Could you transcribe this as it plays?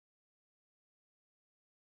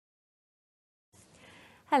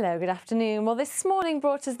Hello, good afternoon. Well, this morning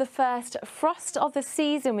brought us the first frost of the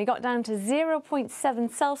season. We got down to 0.7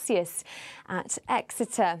 Celsius at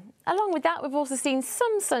Exeter. Along with that, we've also seen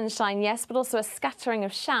some sunshine, yes, but also a scattering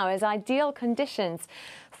of showers, ideal conditions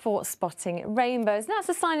for spotting rainbows. And that's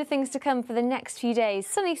a sign of things to come for the next few days.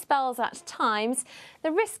 Sunny spells at times,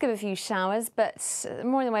 the risk of a few showers, but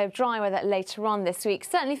more in the way of dry weather later on this week.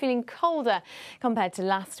 Certainly feeling colder compared to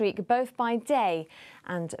last week, both by day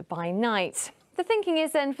and by night. The thinking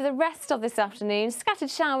is then for the rest of this afternoon, scattered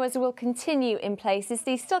showers will continue in places.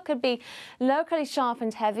 These still could be locally sharp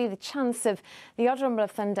and heavy, the chance of the odd rumble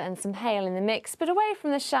of thunder and some hail in the mix. But away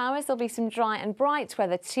from the showers, there'll be some dry and bright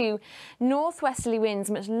weather too. Northwesterly winds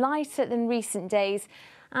much lighter than recent days,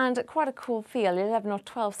 and quite a cool feel, 11 or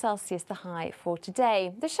 12 Celsius the high for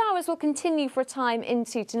today. The showers will continue for a time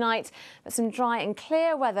into tonight, but some dry and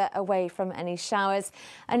clear weather away from any showers.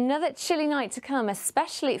 Another chilly night to come,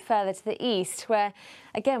 especially further to the east, where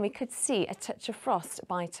again we could see a touch of frost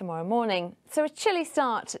by tomorrow morning. So a chilly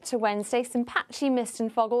start to Wednesday, some patchy mist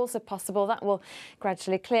and fog also possible. That will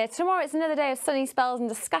gradually clear. Tomorrow it's another day of sunny spells and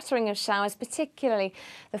a scattering of showers, particularly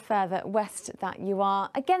the further west that you are.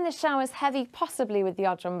 Again, the showers heavy, possibly with the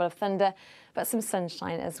odd rumble of thunder, but some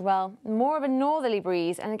sunshine as well. More of a northerly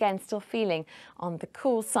breeze and again still feeling on the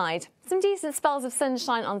cool side. Some decent spells of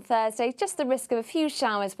sunshine on Thursday, just the risk of a few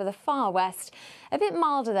showers for the far west. A bit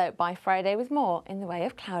milder though by Friday with more in the way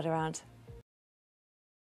of cloud around.